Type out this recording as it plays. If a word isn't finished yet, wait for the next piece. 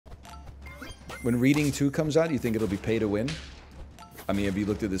When Reading 2 comes out, you think it'll be pay to win? I mean, have you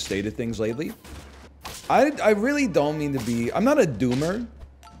looked at the state of things lately? I really don't mean to be... I'm not a doomer.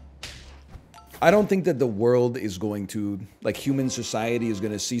 I don't think that the world is going to... Like, human society is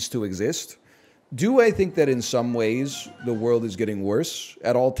going to cease to exist. Do I think that in some ways the world is getting worse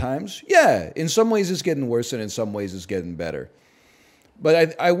at all times? Yeah, in some ways it's getting worse and in some ways it's getting better.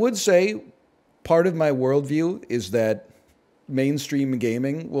 But I would say part of my worldview is that mainstream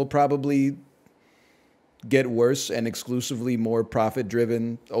gaming will probably get worse and exclusively more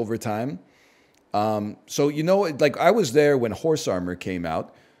profit-driven over time. So, you know, like I was there when Horse Armor came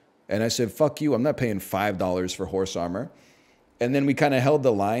out, and I said, fuck you, I'm not paying $5 for Horse Armor. And then we kind of held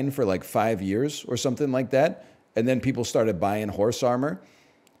the line for like 5 years or something like that. And then people started buying Horse Armor.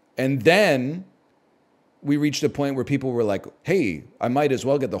 And then we reached a point where people were like, hey, I might as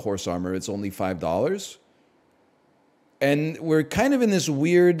well get the Horse Armor. It's only $5. And we're kind of in this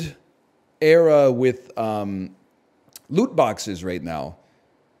weird era with loot boxes right now,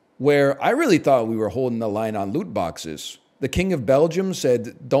 where I really thought we were holding the line on loot boxes. The King of Belgium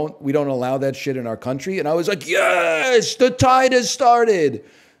said, we don't allow that shit in our country. And I was like, yes, the tide has started.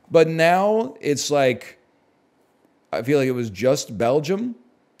 But now it's like, I feel like it was just Belgium.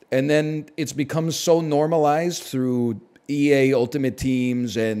 And then it's become so normalized through EA Ultimate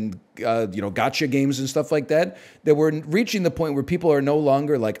Teams and, gotcha games and stuff like that, that we're reaching the point where people are no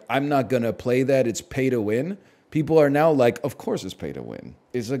longer like, I'm not going to play that. It's pay to win. People are now like, of course it's pay to win.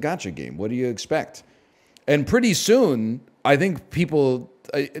 It's a gotcha game. What do you expect? And pretty soon, I think people,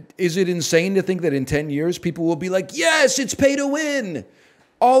 is it insane to think that in 10 years, people will be like, yes, it's pay to win.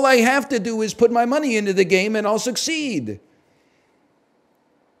 All I have to do is put my money into the game and I'll succeed.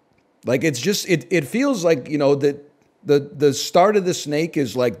 Like, it's just, it feels like, you know, that the start of the snake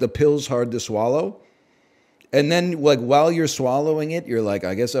is like the pill's hard to swallow. And then, like, while you're swallowing it, you're like,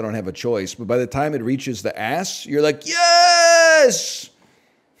 I guess I don't have a choice. But by the time it reaches the ass, you're like, yes!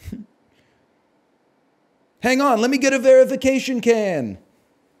 Hang on, let me get a verification can.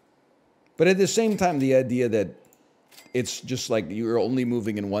 But at the same time, the idea that it's just like you're only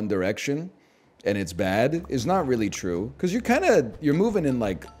moving in one direction and it's bad is not really true. Because you're moving in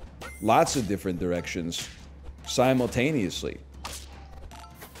like lots of different directions simultaneously.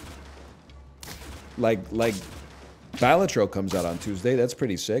 Like Balatro comes out on Tuesday. That's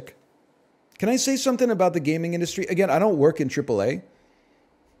pretty sick. Can I say something about the gaming industry? Again, I don't work in AAA.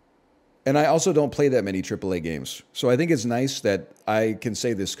 And I also don't play that many AAA games. So I think it's nice that I can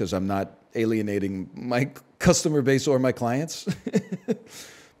say this because I'm not alienating my customer base or my clients.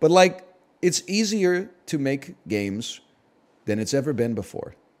 But like, it's easier to make games than it's ever been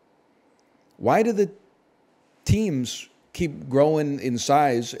before. Why do the teams keep growing in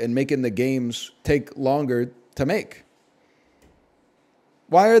size and making the games take longer to make?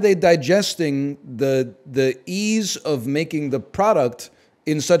 Why are they digesting the ease of making the product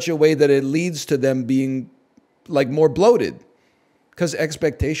in such a way that it leads to them being like more bloated? Because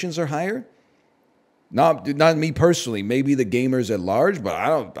expectations are higher? Not me personally, maybe the gamers at large, but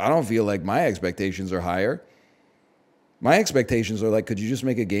I don't feel like my expectations are higher. My expectations are like, could you just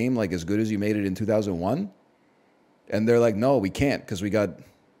make a game like as good as you made it in 2001? And they're like, no, we can't, because we got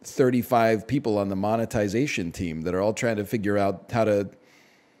 35 people on the monetization team that are all trying to figure out how to,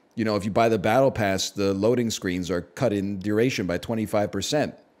 you know, if you buy the battle pass, the loading screens are cut in duration by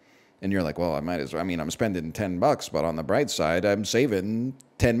 25%. And you're like, well, I might as well. I mean, I'm spending $10, but on the bright side, I'm saving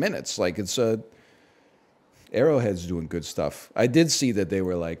 10 minutes. Like, it's Arrowhead's doing good stuff. I did see that they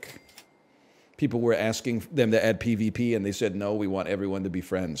were like, people were asking them to add PvP, and they said, no, we want everyone to be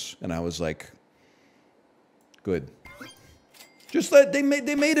friends. And I was like, good. Just they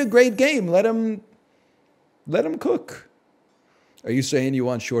made a great game. Let them cook. Are you saying you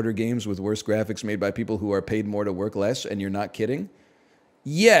want shorter games with worse graphics made by people who are paid more to work less, and you're not kidding?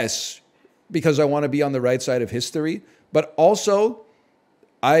 Yes, because I want to be on the right side of history, but also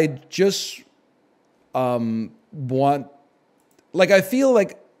I just want, like, I feel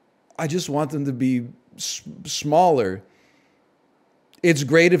like I just want them to be smaller. It's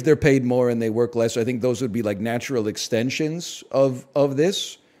great if they're paid more and they work less. I think those would be like natural extensions of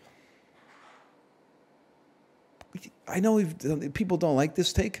this. I know if people don't like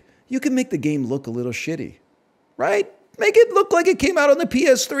this take. You can make the game look a little shitty, right? Make it look like it came out on the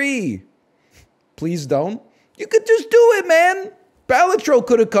PS3. Please don't. You could just do it, man. Balatro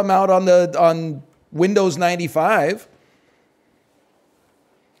could have come out on Windows 95.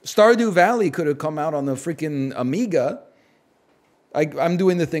 Stardew Valley could have come out on the freaking Amiga. I'm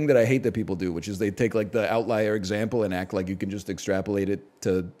doing the thing that I hate that people do, which is they take like the outlier example and act like you can just extrapolate it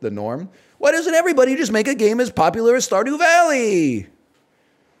to the norm. Why doesn't everybody just make a game as popular as Stardew Valley?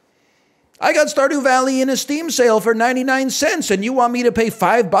 I got Stardew Valley in a Steam sale for 99 cents, and you want me to pay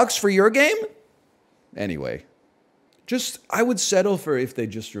 $5 for your game? Anyway, I would settle for if they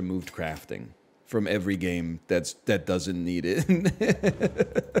just removed crafting from every game that doesn't need it.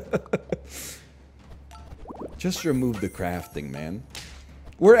 Just remove the crafting, man.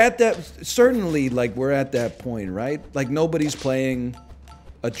 We're at that, certainly, like, we're at that point, right? Like, nobody's playing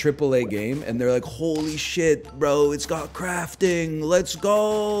a AAA game, and they're like, holy shit, bro, it's got crafting. Let's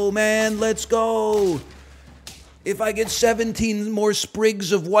go, man, let's go. If I get 17 more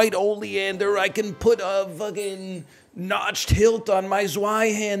sprigs of white oleander, I can put a fucking notched hilt on my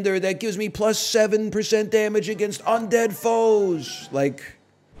Zweihander that gives me plus 7% damage against undead foes. Like,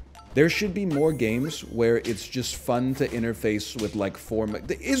 there should be more games where it's just fun to interface with, like,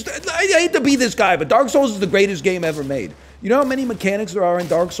 I hate to be this guy, but Dark Souls is the greatest game ever made. You know how many mechanics there are in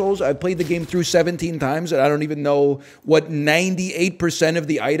Dark Souls? I've played the game through 17 times, and I don't even know what 98% of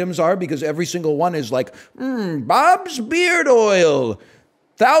the items are, because every single one is like, Bob's beard oil.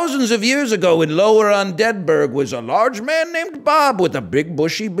 Thousands of years ago in Lower Undeadburg was a large man named Bob with a big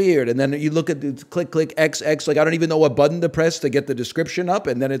bushy beard. And then you look at the click, XX, like I don't even know what button to press to get the description up.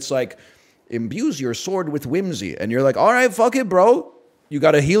 And then it's like, imbues your sword with whimsy. And you're like, all right, fuck it, bro. You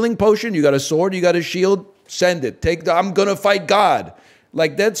got a healing potion, you got a sword, you got a shield, send it. I'm gonna fight God.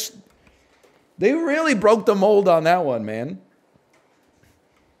 Like they really broke the mold on that one, man.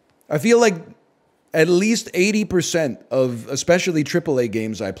 I feel like at least 80% of, especially AAA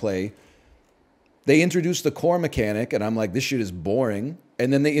games I play, they introduce the core mechanic, and I'm like, this shit is boring.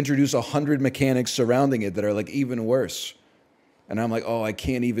 And then they introduce 100 mechanics surrounding it that are like even worse. And I'm like, oh, I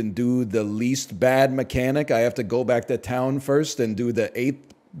can't even do the least bad mechanic. I have to go back to town first and do the 8th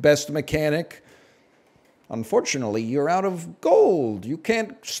best mechanic. Unfortunately, you're out of gold. You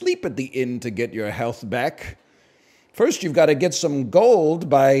can't sleep at the inn to get your health back. First, you've got to get some gold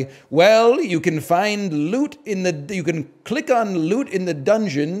by, well, you can find loot you can click on loot in the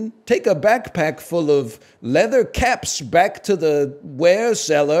dungeon, take a backpack full of leather caps back to the ware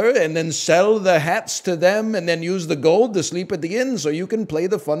seller, and then sell the hats to them, and then use the gold to sleep at the inn so you can play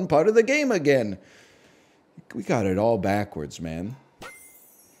the fun part of the game again. We got it all backwards, man.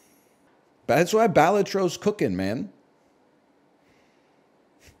 That's why Ballatro's cooking, man.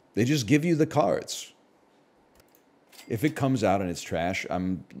 They just give you the cards. If it comes out and it's trash,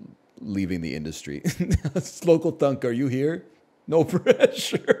 I'm leaving the industry. Local Thunk, are you here? No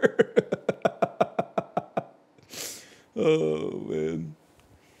pressure. Oh, man.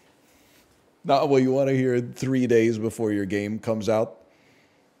 Not what you want to hear 3 days before your game comes out.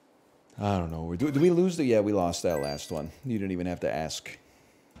 I don't know. Did we lose the... Yeah, we lost that last one. You didn't even have to ask.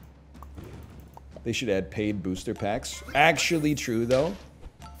 They should add paid booster packs. Actually true, though.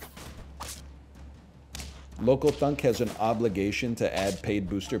 Local Thunk has an obligation to add paid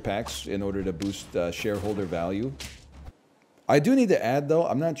booster packs in order to boost shareholder value. I do need to add, though,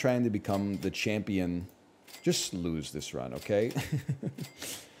 I'm not trying to become the champion. Just lose this run, okay?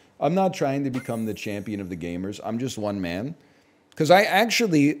 I'm not trying to become the champion of the gamers. I'm just one man. Because I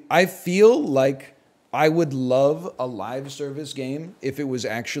feel like I would love a live service game if it was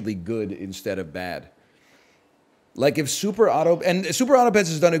actually good instead of bad. Like if Super Autopets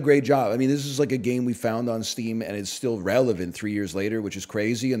has done a great job. I mean, this is like a game we found on Steam and it's still relevant 3 years later, which is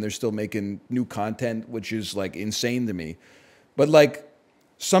crazy. And they're still making new content, which is like insane to me. But like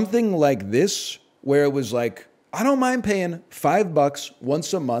something like this, where it was like, I don't mind paying $5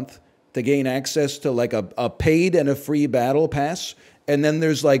 once a month to gain access to like a paid and a free battle pass. And then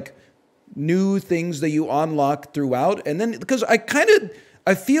there's like new things that you unlock throughout. And then, because I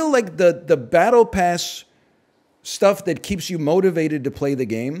feel like the battle pass stuff that keeps you motivated to play the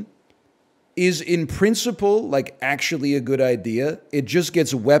game is in principle like actually a good idea. It just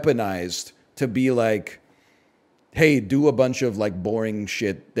gets weaponized to be like, hey, do a bunch of like boring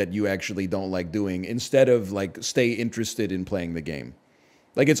shit that you actually don't like doing instead of like stay interested in playing the game.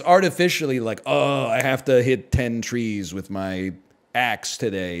 Like it's artificially like, oh, I have to hit 10 trees with my axe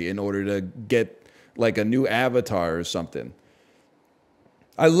today in order to get like a new avatar or something.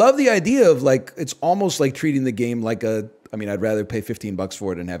 I love the idea of like, it's almost like treating the game like I mean, I'd rather pay $15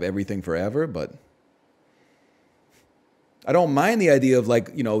 for it and have everything forever, but I don't mind the idea of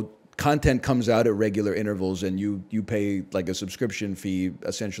like, you know, content comes out at regular intervals and you pay like a subscription fee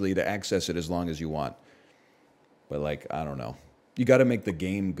essentially to access it as long as you want. But like, I don't know. You got to make the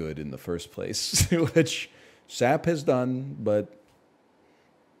game good in the first place, which SAP has done, but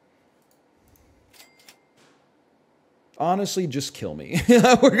honestly, just kill me.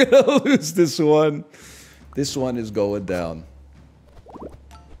 We're going to lose this one. This one is going down.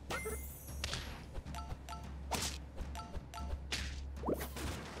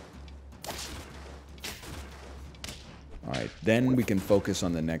 All right, then we can focus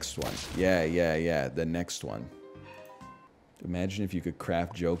on the next one. Yeah, the next one. Imagine if you could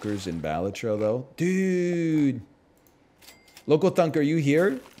craft jokers in Balatro, though. Dude! Local Thunk, are you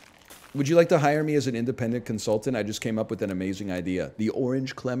here? Would you like to hire me as an independent consultant? I just came up with an amazing idea. The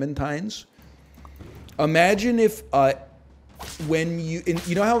orange clementines. Imagine if, when you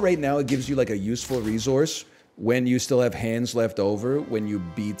know how right now it gives you like a useful resource when you still have hands left over when you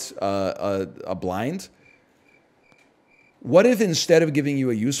beat a blind? What if instead of giving you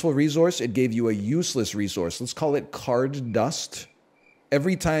a useful resource, it gave you a useless resource? Let's call it card dust.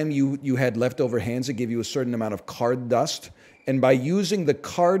 Every time you had leftover hands, it gave you a certain amount of card dust. And by using the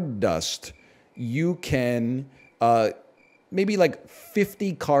card dust, you can, maybe like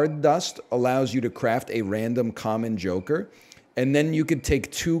 50 card dust allows you to craft a random common joker. And then you could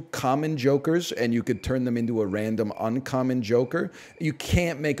take 2 common jokers and you could turn them into a random uncommon joker. You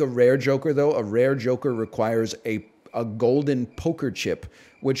can't make a rare joker, though. A rare joker requires a golden poker chip,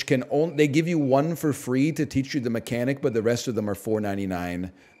 which can only, they give you 1 for free to teach you the mechanic, but the rest of them are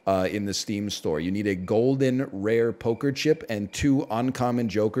 $4.99 in the Steam store. You need a golden rare poker chip and 2 uncommon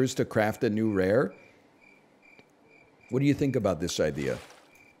jokers to craft a new rare. What do you think about this idea?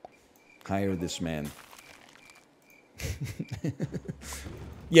 Hire this man.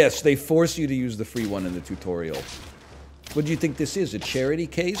 Yes, they force you to use the free one in the tutorial. What do you think this is? A charity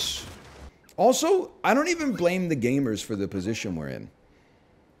case? Also, I don't even blame the gamers for the position we're in.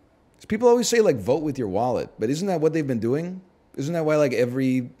 People always say, like, vote with your wallet. But isn't that what they've been doing? Isn't that why, like,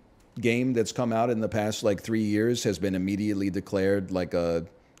 every game that's come out in the past, like, 3 years has been immediately declared, like, a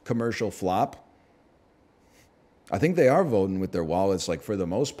commercial flop? I think they are voting with their wallets, like, for the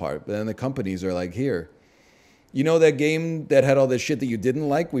most part. But then the companies are like, here. You know that game that had all this shit that you didn't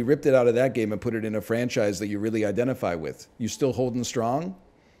like? We ripped it out of that game and put it in a franchise that you really identify with. You still holding strong?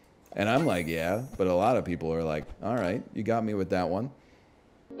 And I'm like, yeah. But a lot of people are like, all right, you got me with that one.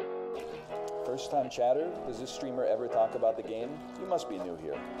 First time chatter? Does this streamer ever talk about the game? You must be new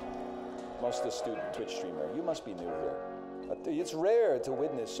here. Most astute Twitch streamer, you must be new here. It's rare to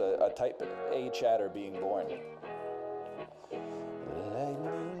witness a type A chatter being born.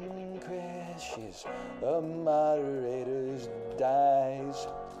 Lightning crashes, the moderators dies.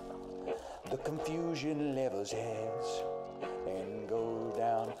 The confusion levels heads and go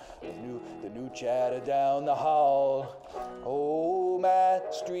down the new chatter down the hall. Oh, my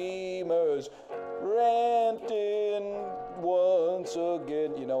streamers ranting once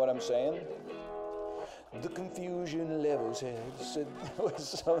again. You know what I'm saying? The confusion levels heads.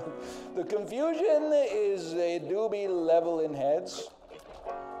 The confusion is they do be leveling heads.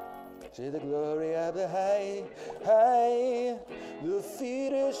 See the glory of the high, high. The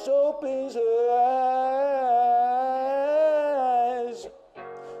fetus opens her eyes.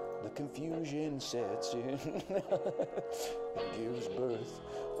 The confusion sets in and gives birth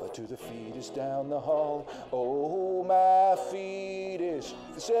to the fetus down the hall. Oh, my fetus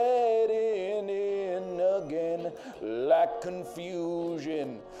setting in again like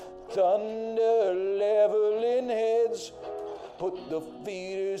confusion. Thunder leveling heads. Put the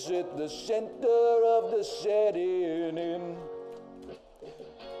fetus at the center of the setting in.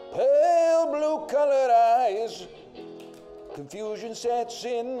 Pale blue colored eyes. Confusion sets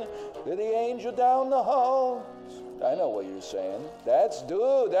in. With the angel down the hall. I know what you're saying.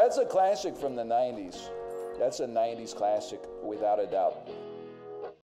 Dude, that's a classic from the 90s. That's a 90s classic, without a doubt.